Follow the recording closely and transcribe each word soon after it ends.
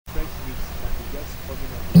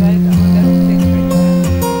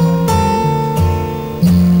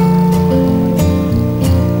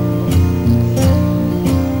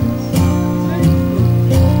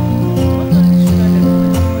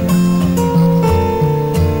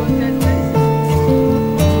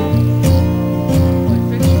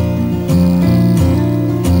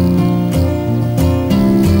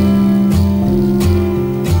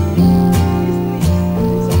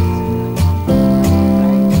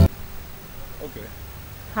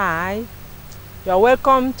Hi, you're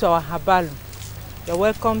welcome to our herbal. You're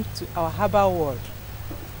welcome to our herbal world.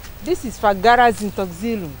 This is Fagara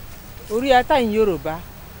zanthoxyloides. Ori ata in Yoruba.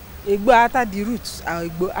 Egbo ata, the roots are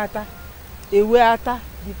egbo ata. Ewe ata,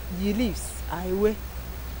 the leaves are ewe.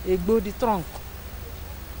 Egbo, the trunk.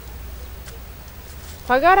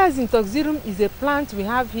 Fagara zanthoxyloides is a plant we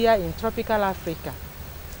have here in tropical Africa.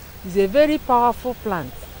 It's a very powerful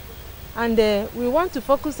plant. And we want to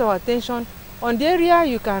focus our attention on the area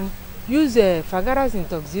you can use Fagara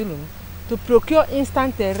zanthoxyloides to procure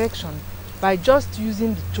instant erection by just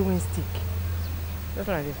using the chewing stick. Just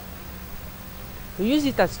like this. To use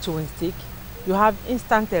it as chewing stick, you have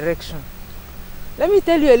instant erection. Let me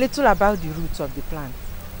tell you a little about the roots of the plant.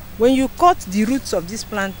 When you cut the roots of this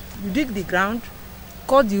plant, you dig the ground,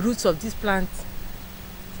 cut the roots of this plant,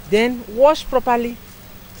 then wash properly,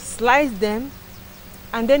 slice them,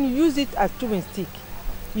 and then use it as chewing stick.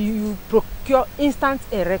 You procure instant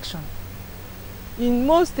erection. In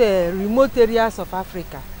most remote areas of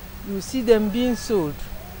Africa, you see them being sold,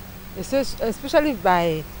 especially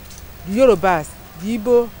by the Yorubas, the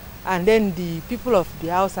Igbo, and then the people of the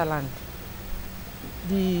Hausa land.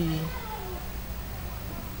 The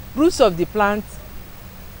roots of the plant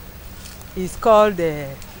is called,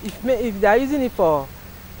 if they are using it for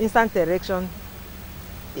instant erection,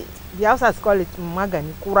 the Hausas call it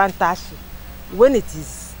magani kurantashi, when it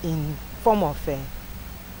is in form of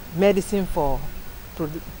medicine for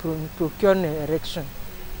procuring erection.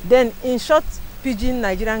 Then in short pidgin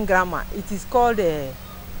Nigerian grammar, it is called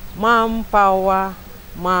man power,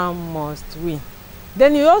 man must win.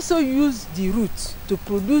 Then you also use the roots to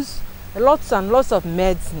produce lots and lots of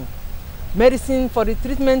medicine. Medicine for the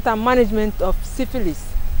treatment and management of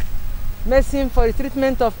syphilis. Medicine for the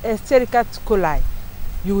treatment of Escherichia coli.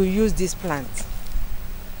 You will use this plant.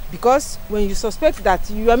 Because when you suspect that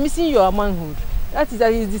you are missing your manhood, that is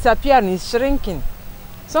that it's disappearing, it's shrinking.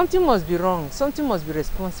 Something must be wrong, something must be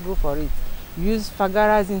responsible for it. Use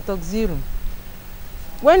Fagara zanthoxyloides.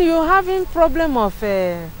 When you're having problem of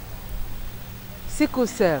sickle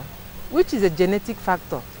cell, which is a genetic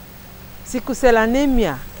factor, sickle cell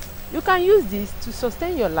anemia, you can use this to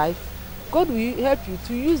sustain your life. God will help you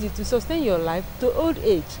to use it to sustain your life to old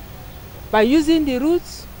age. By using the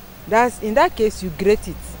roots, in that case, you grate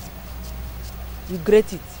it. You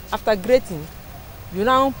grate it. After grating, you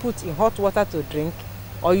now put in hot water to drink,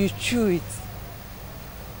 or you chew it.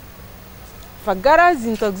 Fagara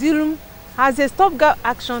zanthoxyloides has a stopgap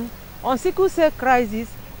action on sickle cell crisis,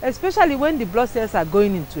 especially when the blood cells are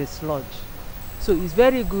going into a sludge. So it's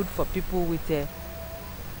very good for people with the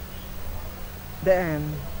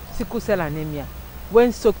sickle cell anemia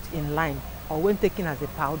when soaked in lime or when taken as a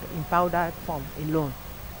powder in powdered form alone.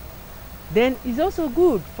 Then it's also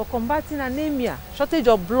good for combating anemia, shortage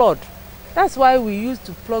of blood. That's why we used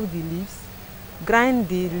to pluck the leaves, grind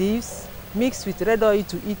the leaves, mix with red oil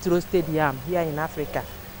to eat roasted yam here in Africa.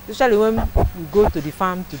 Especially when we go to the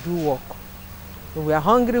farm to do work. When we are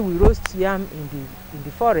hungry, we roast yam in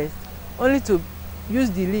the forest, only to use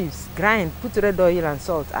the leaves, grind, put red oil and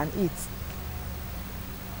salt and eat.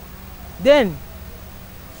 Then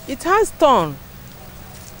it has thorn.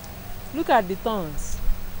 Look at the thorns.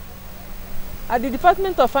 At the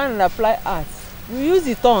Department of Fine and Applied Arts, we use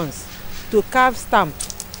the thorns to carve stamp.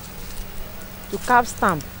 To carve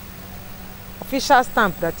stamp. Official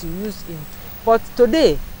stamp that you use in. But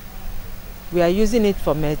today, we are using it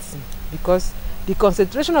for medicine because the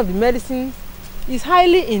concentration of the medicine is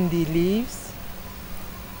highly in the leaves,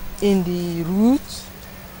 in the root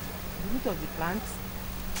of the plant,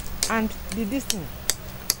 and this thing.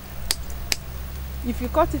 If you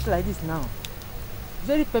cut it like this now,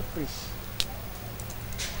 very pepperish.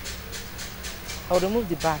 I'll remove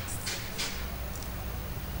the barks.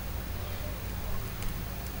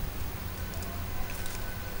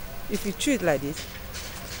 If you chew it like this,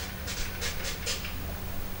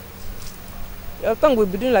 your tongue will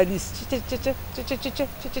be doing like this.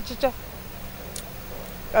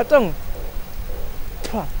 Your tongue.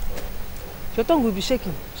 Your tongue will be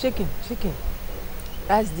shaking, shaking, shaking.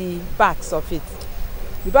 That's the backs of it.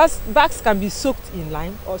 The backs can be soaked in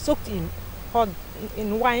lime or soaked in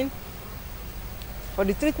wine for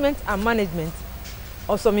the treatment and management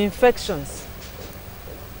or some infections.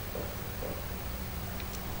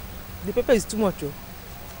 The pepper is too much.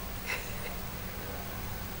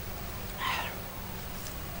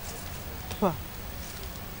 Oh.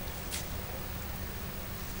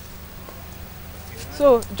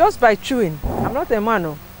 So just by chewing, I'm not a man,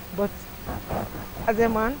 oh, but as a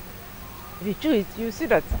man, if you chew it, you see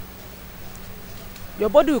that your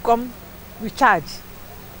body will come with charge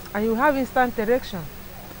and you have instant erection.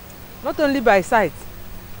 Not only by sight,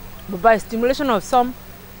 but by stimulation of some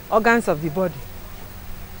organs of the body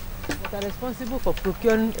that are responsible for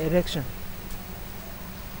procuring erection.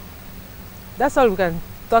 That's all we can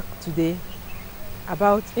talk today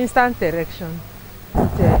about instant erection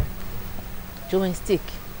with joystick,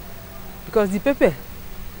 because the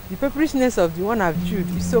pepperishness of the one I've chewed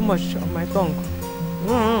is so much on my tongue.